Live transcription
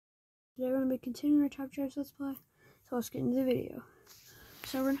Today we're going to be continuing our Top Drives Let's Play, so let's get into the video.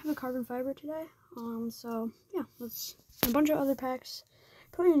 So we're going to have a carbon fiber today, so yeah, let's, a bunch of other packs,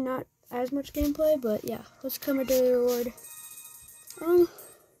 probably not as much gameplay, but yeah, let's come a daily reward.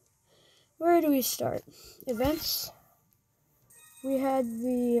 Where do we start? Events. We had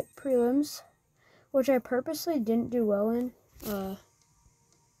the prelims, which I purposely didn't do well in,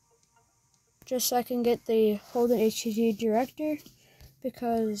 just so I can get the Holden HTG Director,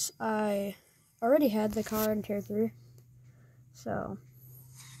 because I already had the car in Tier 3. So,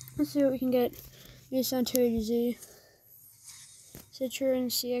 let's see what we can get. Nissan 280Z, Citroen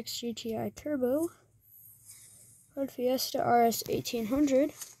CX GTI Turbo, Ford Fiesta RS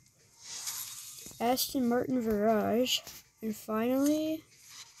 1800, Aston Martin Virage, and finally,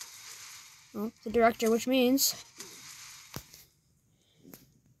 well, the Director, which means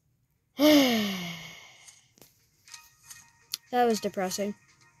that was depressing.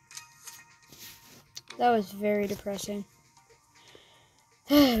 That was very depressing.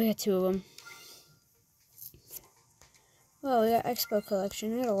 We got two of them. Well, we got Expo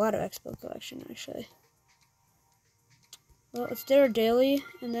Collection. We got a lot of Expo Collection, actually. Well, let's do our daily,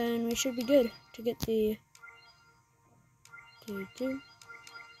 and then we should be good to get the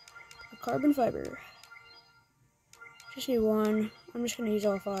carbon fiber. Just need one. I'm just going to use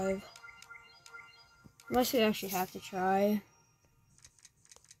all 5. Unless we actually have to try.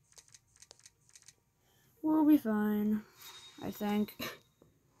 We'll be fine, I think.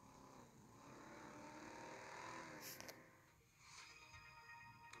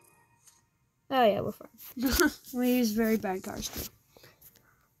 Oh yeah, we're fine. We use very bad cars too.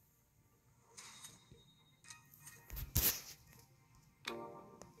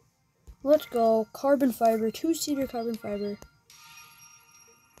 Let's go. Carbon fiber, 2-seater carbon fiber.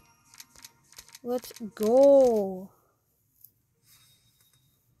 Let's go.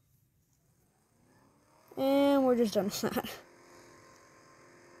 And we're just done with that.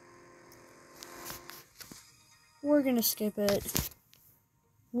 We're gonna skip it.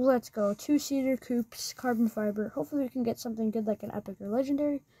 Let's go. 2-seater coupes, carbon fiber. Hopefully we can get something good like an epic or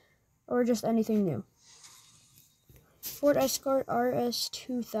legendary, or just anything new. Ford Escort RS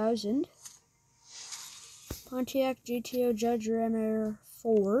 2000. Pontiac GTO Judge Ram Air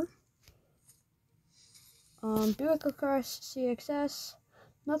 4. Buick LaCrosse CXS.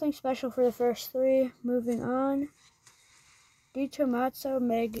 Nothing special for the first 3. Moving on. Di Tommaso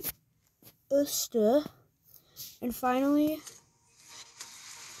Meg Usta. And finally,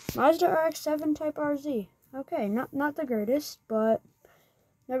 Mazda RX-7 Type RZ. Okay, not the greatest, but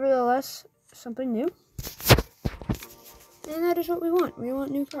nevertheless, something new. And that is what we want. We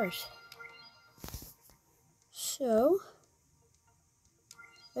want new cars. So,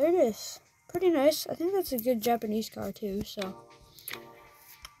 there it is. Pretty nice. I think that's a good Japanese car too, so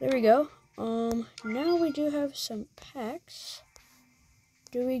there we go. Now we do have some packs.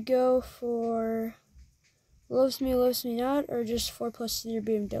 Do we go for Loves Me Not, or just 4+ liter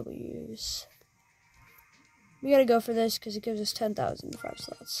BMWs? We gotta go for this because it gives us 10,000 5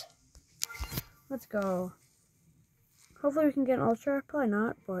 slots. Let's go. Hopefully we can get an Ultra. Probably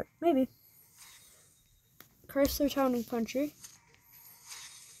not, but maybe. Chrysler Town and Country.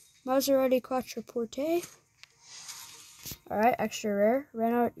 Maserati Quattroporte. Alright, extra rare.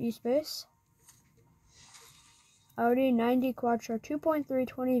 Renault E-Space. Audi 90 Quattro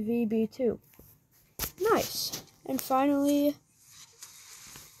 2.320 VB2. Nice. And finally,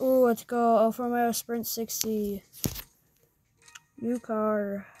 ooh, let's go. Alfa Romeo Sprint 60. New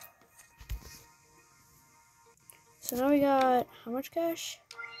car. So now we got, how much cash?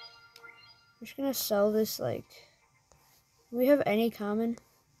 We're just gonna sell this, like, do we have any common?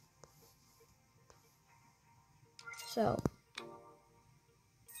 Sell.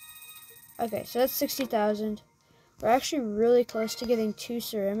 Okay, so that's 60,000. We're actually really close to getting 2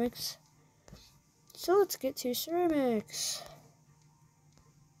 ceramics. So let's get 2 ceramics.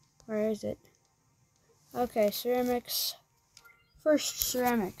 Where is it? Okay, ceramics. First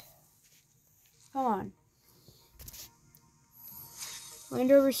ceramic. Come on. Land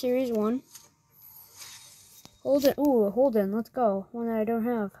Rover Series 1. Holden. Ooh, Holden. Let's go. One that I don't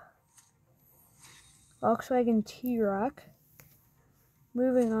have. Volkswagen T-Roc.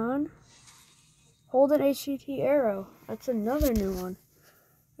 Moving on. Holden HGT Aero. That's another new one.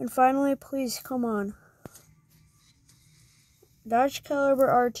 And finally, please, come on. Dodge Caliber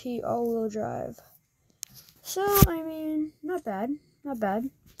RT all-wheel drive. So, I mean, not bad. Not bad.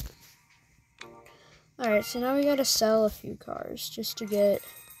 Alright, so now we gotta sell a few cars just to get...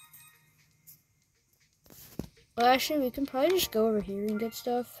 Well, actually, we can probably just go over here and get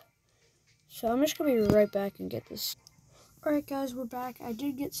stuff. So I'm just gonna be right back and get this. Alright guys, we're back. I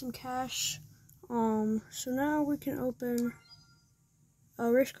did get some cash. So now we can open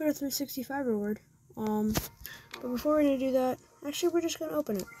a Race Coder 365 reward. But before we're gonna do that, actually we're just gonna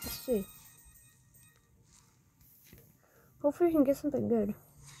open it. Let's see. Hopefully we can get something good.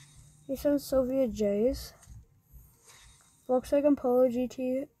 Nissan Soviet J's, Volkswagen Polo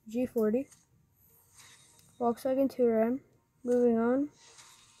GT G40, Volkswagen Touran, moving on,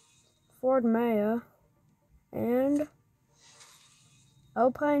 Ford Maya, and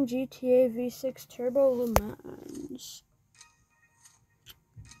Alpine GTA V6 Turbo Le Mans.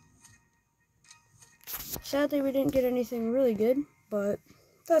 Sadly, we didn't get anything really good, but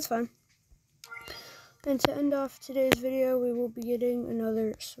that's fine. And to end off today's video, we will be getting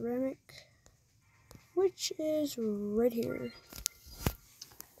another ceramic, which is right here.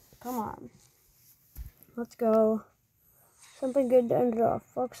 Come on. Let's go. Something good to end it off.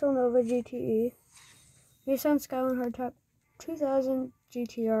 Vauxhall Nova GTE, Nissan Skyline Hardtop 2000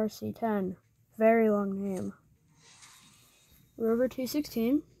 GTR C10. Very long name. Rover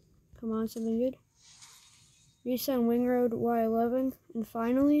 216. Come on, something good. Nissan Wingroad Y11. And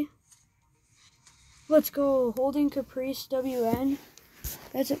finally, let's go. Holden Caprice WN.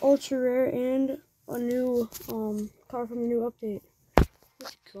 That's an ultra rare and a new car from the new update.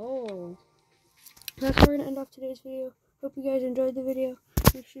 Let's go. That's where we're going to end off today's video. Hope you guys enjoyed the video.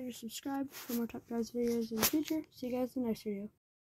 Make sure to subscribe for more Top Drives videos in the future. See you guys in the next video.